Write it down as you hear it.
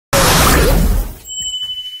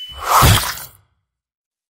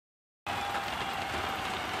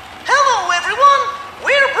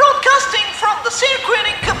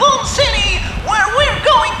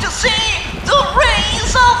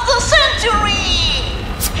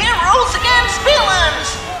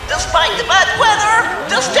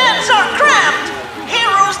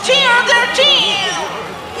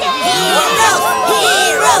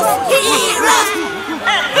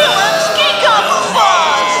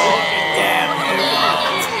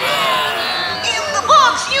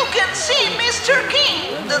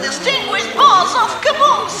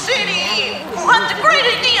had the great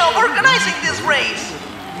idea of organizing this race.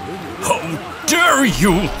 How dare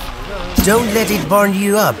you! Don't let it burn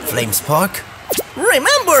you up, Flamespark.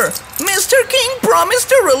 Remember, Mr. King promised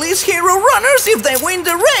to release hero runners if they win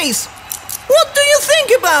the race. What do you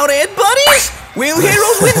think about it, buddies? Will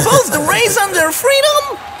heroes win both the race and their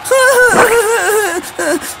freedom?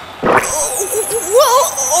 Well,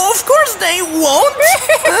 of course they won't.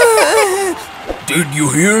 Did you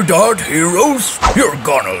hear that, heroes? You're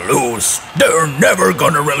gonna lose. They're never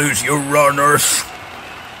gonna release your runners.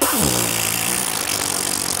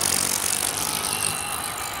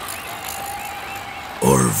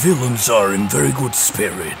 Our villains are in very good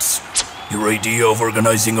spirits. Your idea of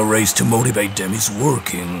organizing a race to motivate them is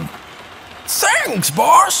working. Thanks,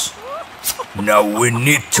 boss! Now we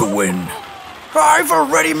need to win. I've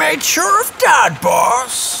already made sure of that,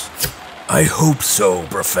 boss! I hope so,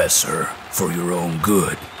 Professor, for your own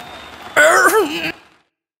good. The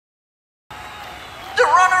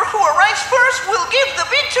runner who arrives first will give the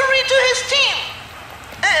victory to his team.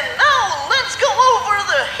 And now let's go over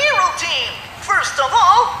the hero team. First of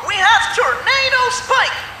all, we have Tornado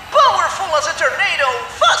Spike. Powerful as a tornado,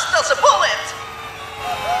 fast as a bullet.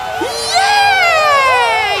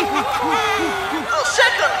 Yay! The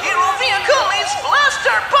second hero vehicle is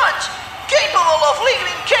Blaster Punch, capable of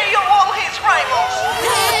leaving KO all his rivals.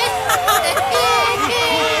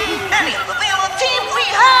 And in the villain team we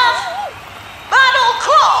have Battle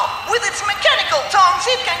Claw. With its mechanical tongues,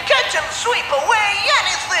 it can catch and sweep away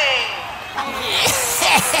anything.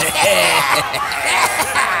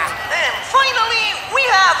 And finally, we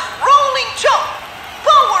have Rolling Chop,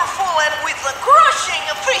 powerful and with a crushing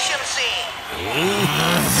efficiency.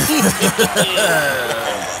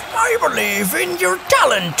 I believe in your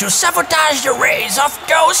talent to sabotage the race of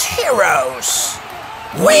those heroes.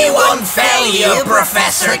 We won't fail you,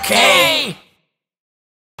 Professor K.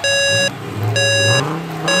 Let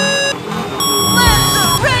the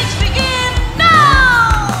race begin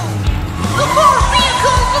now! The four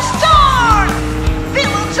vehicles to start!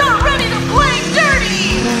 Villains are ready to play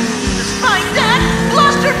dirty! Despite that,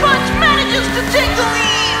 Blaster Punch manages to take the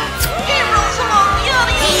lead! Heroes among the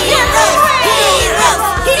audience get the race!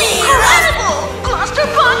 Incredible! Blaster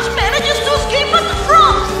Punch manages to escape at the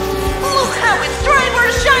front! Look how its driver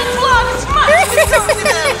shines blood smiles with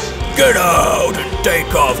confidence! Get out and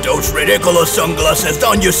take off those ridiculous sunglasses.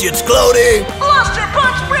 Don't you see it's cloudy? Blaster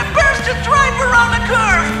Punch prepares to drive around a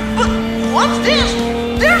curve. But what's this?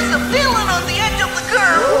 There's a villain on the edge of the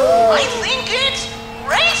curve. I think it's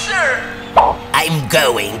Racer. I'm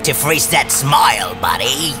going to freeze that smile,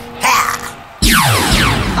 buddy. Ha!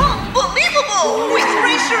 Unbelievable! With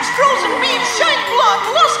Racer's frozen beam, Shine Block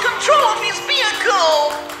lost control of his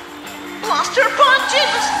vehicle. Blaster Punch is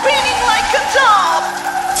spinning like a top.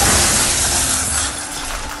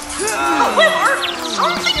 However,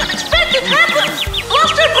 something unexpected happened.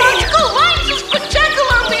 Blaster Punch collides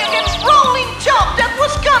spectacularly against Rolling Chop that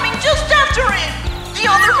was coming just after it. The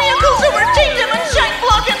other vehicles overtake them and Shine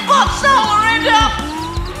Block and Bob Solar end up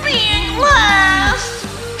being last.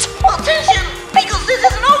 Attention, because this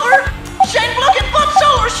isn't over. Shine Block and Bob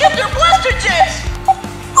Solar shoot their blaster jets.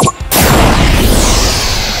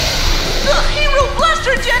 The hero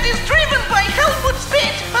blaster jet is driven by Helmut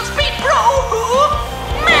Speed, a Speed Pro who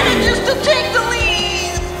manages to take the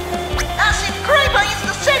lead. Acid Kraiba is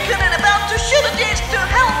the second and about to shoot a disc to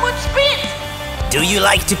Helmut Speed. Do you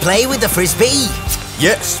like to play with the frisbee?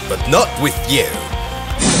 Yes, but not with you.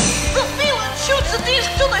 The villain shoots a disc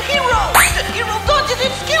to the hero. The hero dodges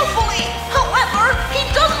it skillfully. However, he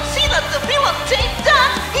doesn't see that the villain takes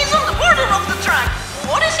that. He's on the border of the track.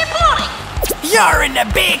 What is he plotting? You're in a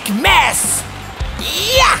big mess!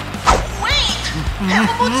 Yeah! Wait!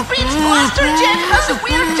 Helmut Speed's blaster jet has a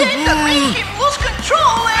weird tape that made him lose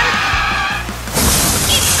control and...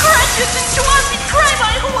 It crashes into Acid Kraiba,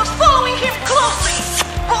 who was following him closely!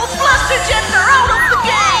 Both blaster jets are out of the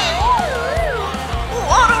game!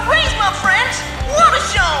 What a race, my friends! What a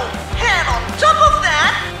show! And on top of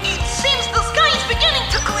that, it seems the sky is beginning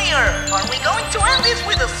to clear! Are we going to end this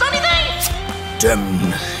with a sunny day?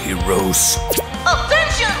 Damn heroes.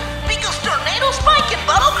 Attention! Because Tornado Spike and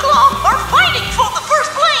Battle Claw are fighting for the first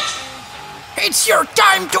place! It's your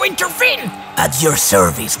time to intervene! At your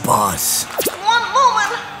service, boss. One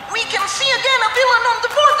moment, we can see again a villain on the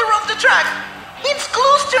border of the track. It's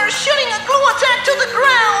Gluster shooting a glue attack to the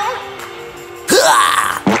ground.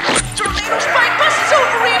 Tornado Spike passes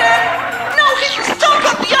over it and now he's stuck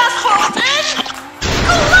on the asphalt and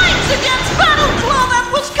collides against Battle Claw that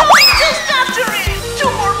was coming just after it. Two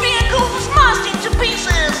more vehicles smashed into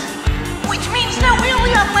pieces. Which means now we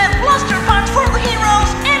only have left Blaster Punch for the heroes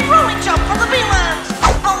and Rolling Chop for the villains.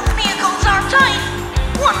 Both vehicles are tied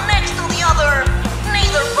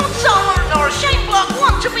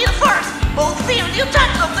both fear the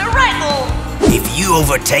attacks of their rival. If you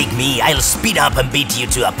overtake me, I'll speed up and beat you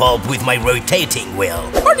to a pulp with my rotating wheel.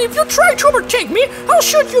 And if you try to overtake me, I'll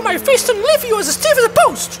shoot you my fist and leave you as stiff as a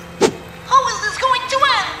post. How is this going to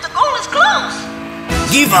end? The goal is close.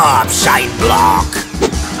 Give up, Shine Block!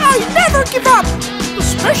 I never give up,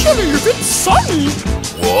 especially if it's sunny.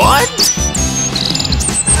 What?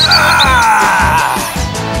 Ah!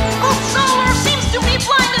 Old Solar seems to be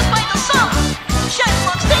blinded by the sun.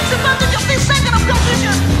 Shineflux takes advantage of this second of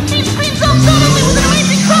confusion. He spins up suddenly with an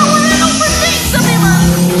amazing power and overtakes the villain.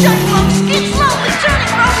 Shineflux skips loudly,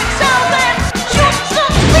 turning around himself and shoots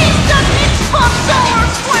some speed that hits Bob Solar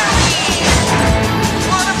squarely.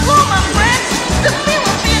 What a blow, my friends! The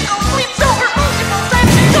villain vehicle flips over multiple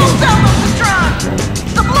times and goes out of the track.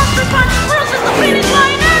 The Bluster Punch crosses the finish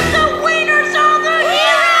line and the winners are the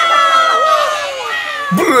heroes!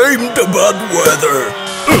 Blame the bad weather.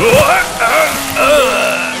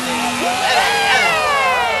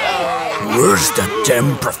 Where's that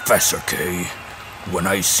damn Professor K? When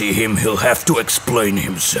I see him, he'll have to explain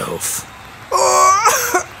himself. Right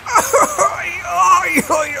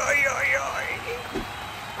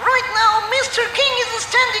now, Mr. King is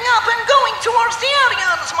standing up and going towards the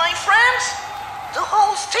audience, my friends. The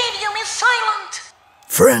whole stadium is silent.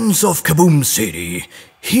 Friends of Kaboom City,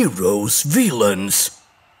 heroes, villains.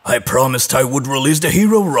 I promised I would release the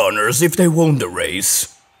hero runners if they won the race.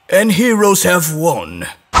 And heroes have won.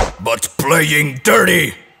 But playing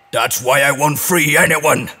dirty! That's why I won't free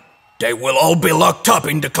anyone. They will all be locked up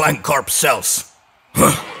in the Clank Corp cells.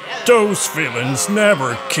 Those villains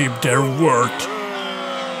never keep their word.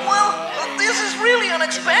 Well, this is really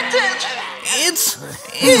unexpected. It's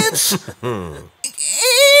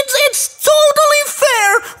totally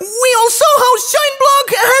fair. We all saw how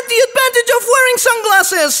Shineblock had the advantage of wearing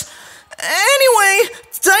sunglasses. Anyway,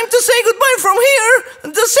 time to say goodbye from here,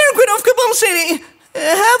 the circuit of Kaboom City.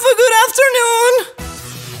 Have a good afternoon.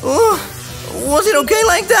 Oh, was it okay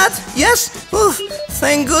like that? Yes? Oh,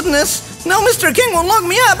 thank goodness. Now Mr. King won't lock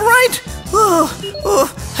me up, right?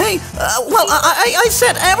 Hey, well, I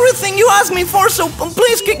said everything you asked me for, so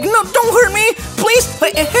please, no, don't hurt me. Please,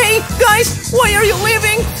 hey, guys, why are you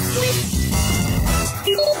leaving? Please.